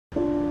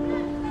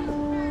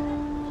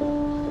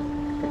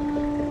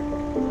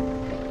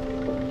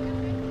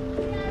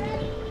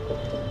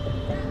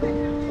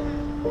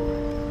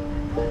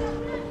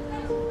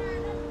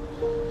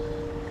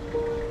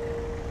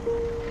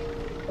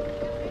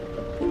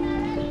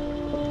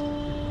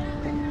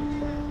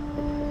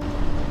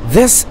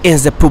This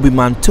is the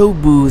Pubiman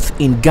Tollbooth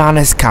in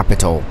Ghana's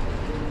capital,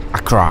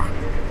 Accra.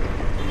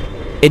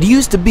 It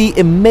used to be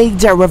a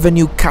major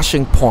revenue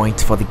cashing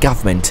point for the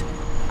government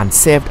and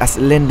served as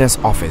Linda's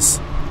office.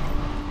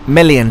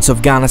 Millions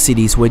of Ghana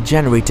cedis were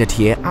generated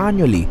here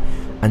annually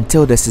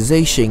until the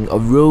cessation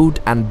of road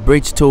and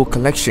bridge toll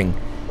collection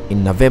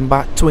in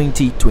November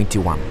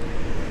 2021.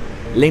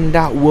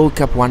 Linda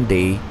woke up one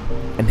day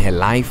and her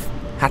life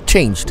had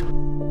changed.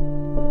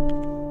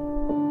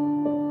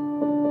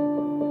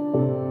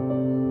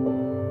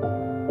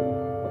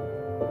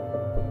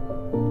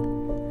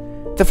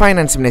 The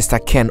Finance Minister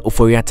Ken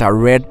Oforiatta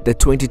read the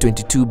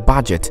 2022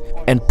 budget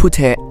and put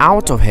her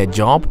out of her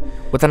job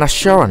with an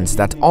assurance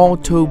that all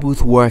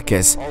tollbooth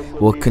workers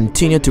will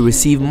continue to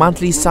receive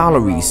monthly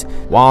salaries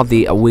while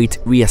they await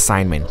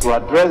reassignment. To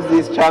address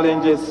these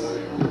challenges,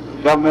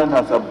 government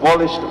has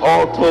abolished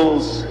all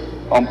tolls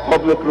on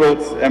public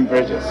roads and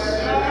bridges.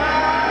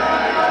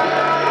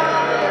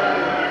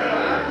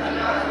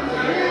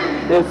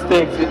 This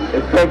takes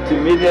effect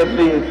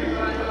immediately.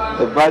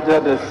 The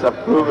budget is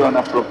approved on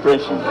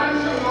appropriation.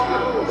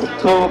 The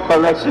toll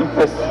collection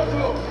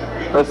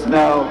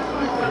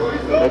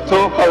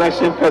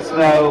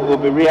personnel will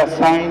be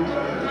reassigned.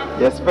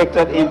 The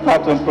expected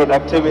impact on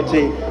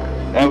productivity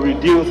and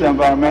reduced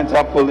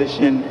environmental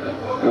pollution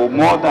will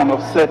more than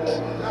offset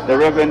the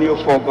revenue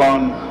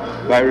foregone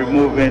by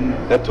removing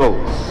the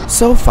tolls.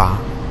 So far,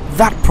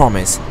 that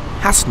promise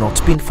has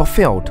not been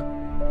fulfilled.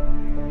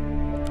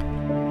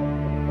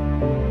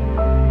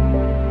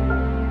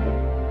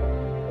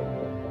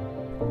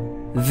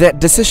 The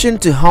decision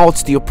to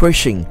halt the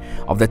operation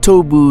of the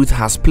toll booth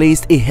has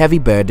placed a heavy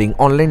burden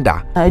on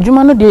Linda. Next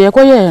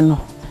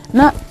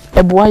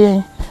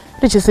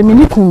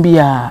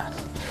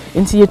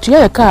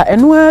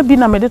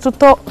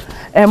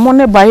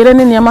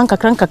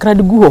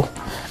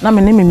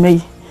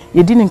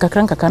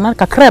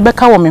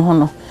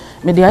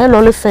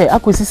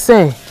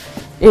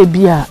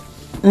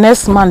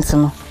month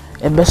no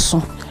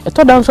ebeso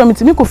eto dan so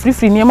metimi ko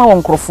free niema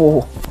won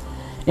krofo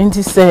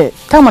enti se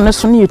tama ne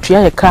so ne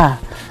yetua ye car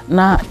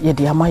na ye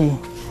de amaye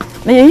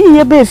na ye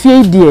yiye be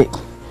fie die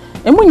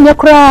emunye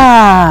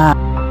kra.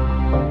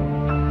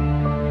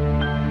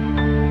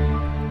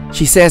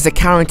 She says the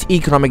current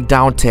economic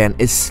downturn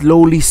is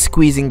slowly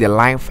squeezing the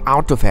life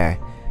out of her.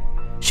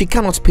 She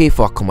cannot pay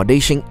for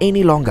accommodation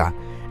any longer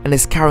and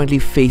is currently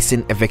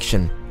facing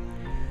eviction.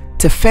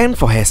 To fend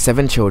for her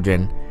 7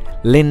 children,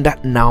 Linda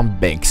now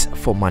begs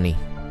for money.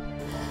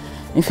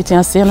 If it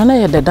is no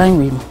na the dine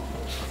with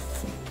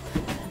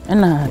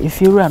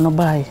if you run no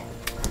buy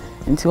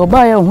until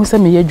buy who say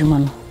me adwuma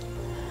no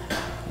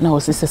na o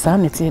se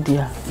sanity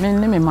dia me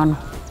ne me ma no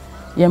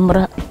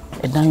yemra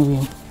e dine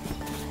with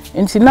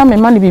until na me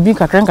ma no bibi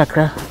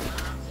kakra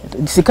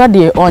sika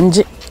de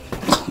onje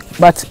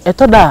but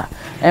etoda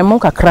emo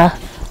kakra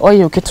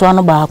oye oketwa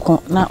no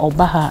baako na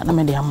oba ha na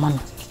me de ama no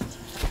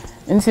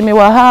nti me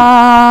wa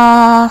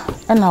ha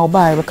na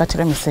oba e ka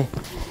kire me se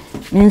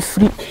me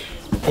free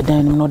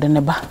edan no de ne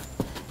ba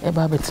e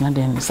ba betina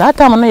den sa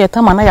tam no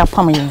yetama na ya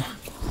pam yin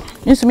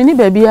nso me ni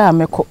ba bia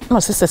meko no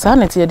se sa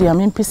na tie dia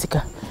me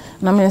mpisika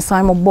na me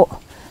nsan mo bo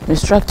me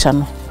structure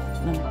no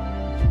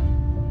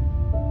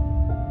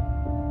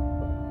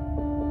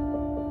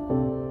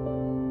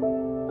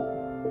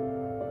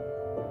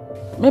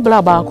me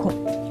bla ba ko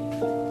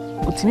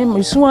otimi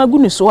me su agu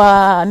ne so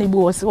a na bi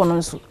wo se wono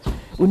nso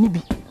oni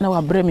bi na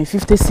wa bre me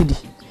 50 cedi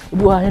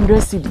ibu wa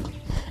 100 cedi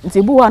nti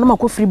ibu wa na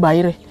mako free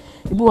bayire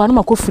ibu wa na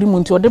mako free mu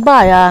nti ode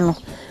ba ya no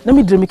na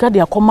mi dremika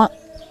de akoma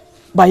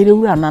bayire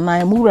wura na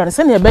na mu wura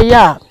se na ebe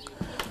ya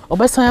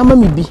obesan ama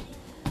mi bi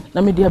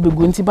na me de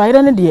abegu nti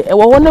bayire ne de e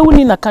wo na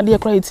wuni na ka de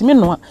kra itimi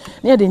no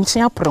na de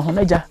nchen apre ho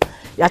na ja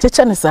ya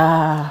cheche ne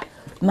sa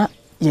na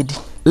yedi.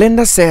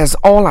 Linda says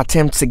all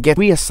attempts to get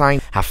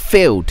reassigned have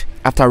failed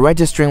after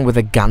registering with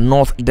the Ghana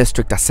North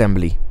District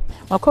Assembly.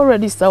 Mako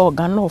register o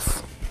Ghana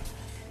North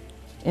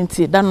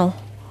enti da no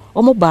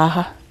omo ba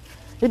ha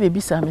e be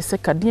bisa me se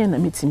kadien na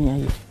metimi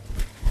aye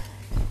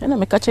na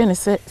me ka che ne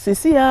se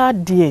sisi ya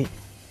de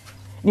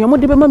ni omo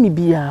de be ma mi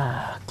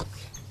bia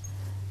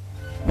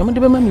ni omo de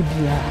be ma mi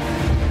bia.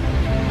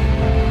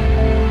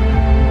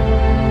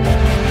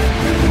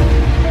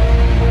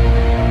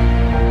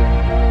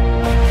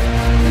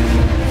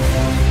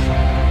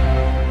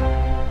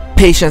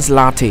 Patience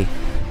Latte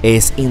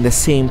is in the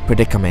same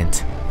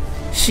predicament.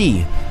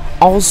 She,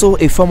 also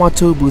a former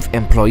toll booth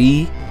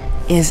employee,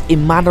 is a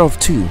mother of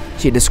 2.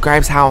 She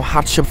describes how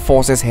hardship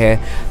forces her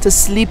to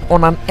sleep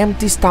on an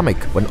empty stomach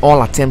when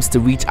all attempts to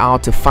reach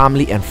out to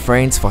family and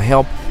friends for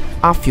help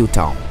are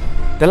futile.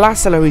 The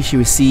last salary she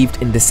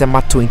received in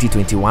December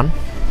 2021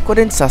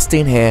 couldn't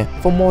sustain her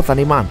for more than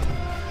a month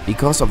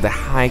because of the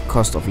high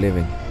cost of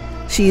living.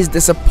 She is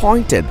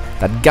disappointed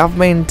that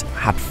government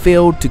had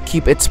failed to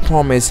keep its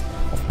promise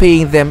of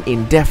paying them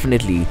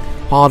indefinitely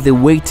while they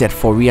waited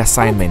for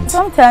reassignment.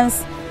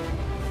 Sometimes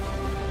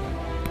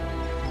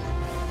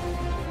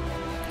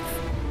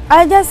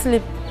I just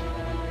sleep.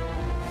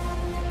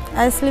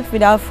 I sleep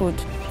without food.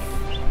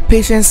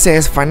 Patience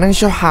says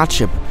financial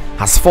hardship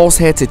has forced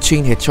her to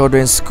change her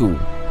children's school.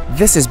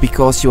 This is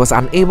because she was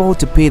unable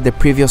to pay the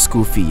previous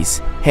school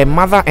fees. Her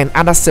mother and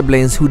other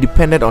siblings who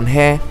depended on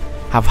her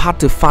have had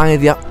to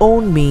find their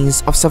own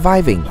means of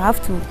surviving. I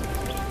have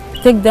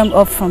to take them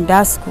off from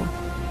that school,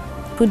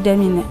 put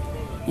them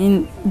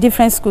in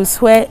different schools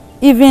where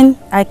even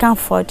I can't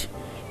afford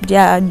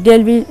their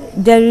daily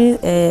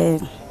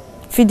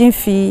feeding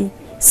fee,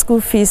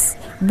 school fees,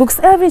 books,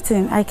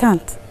 everything. I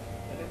can't.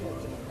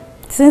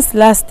 Since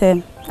last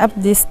term, up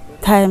this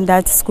time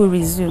that school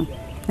resumed,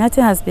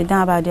 nothing has been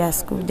done about their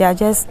school. They are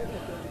just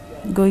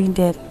going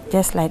there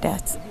just like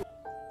that.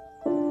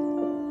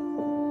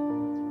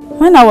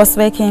 When I was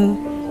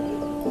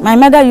working, my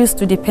mother used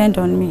to depend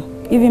on me,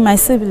 even my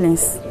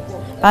siblings.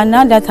 But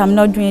now that I'm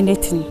not doing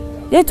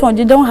anything, they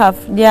don't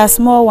have, they are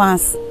small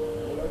ones.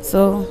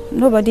 So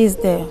nobody is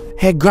there.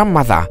 Her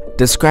grandmother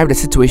described the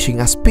situation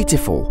as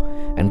pitiful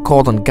and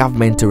called on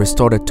government to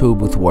restore the toll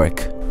booth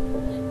work.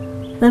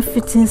 Na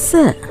fitin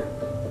se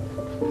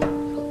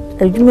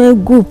adwuma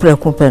gu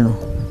prekope no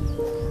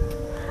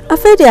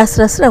afedi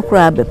asresre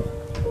kura abem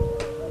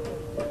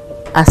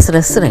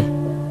asresre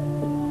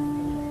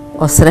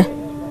osre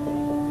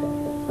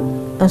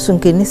anso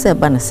nkeni se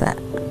banasa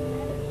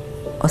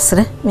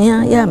osre me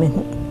ya me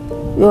hu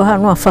yo ha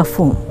no afa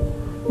phone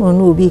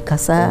no obi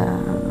kasa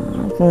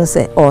no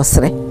se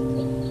osre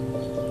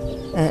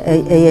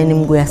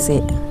eyenim gu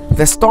ase.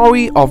 The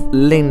story of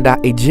Linda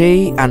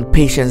Ejay and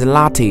Patience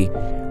Latte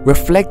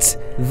reflects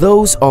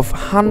those of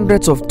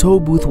hundreds of toll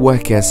booth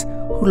workers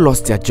who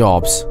lost their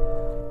jobs.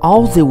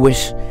 All they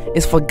wish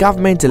is for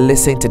government to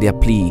listen to their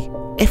plea.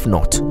 If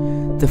not,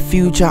 the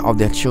future of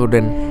their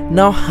children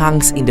now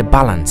hangs in the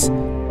balance.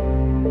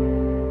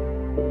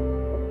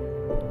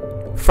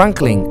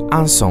 Franklin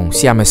Ansong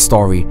Siame's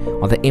story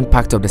on the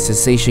impact of the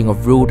cessation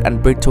of road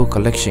and brink toll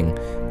collection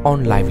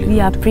on livelihoods. We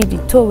are privy,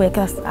 toll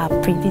workers are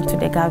privy to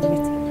the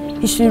government.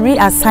 It should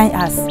reassign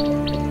us.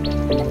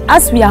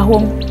 As we are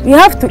home, we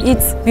have to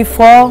eat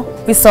before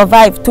we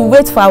survive, to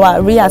wait for our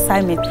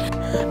reassignment.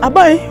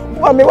 Abai,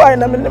 wami wa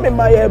na me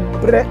my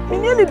bre.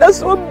 Mini da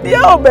so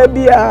bia o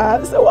baby a.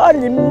 So wa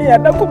ni me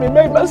da ko me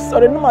ba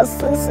sorry no ma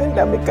sense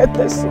da me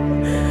kete so.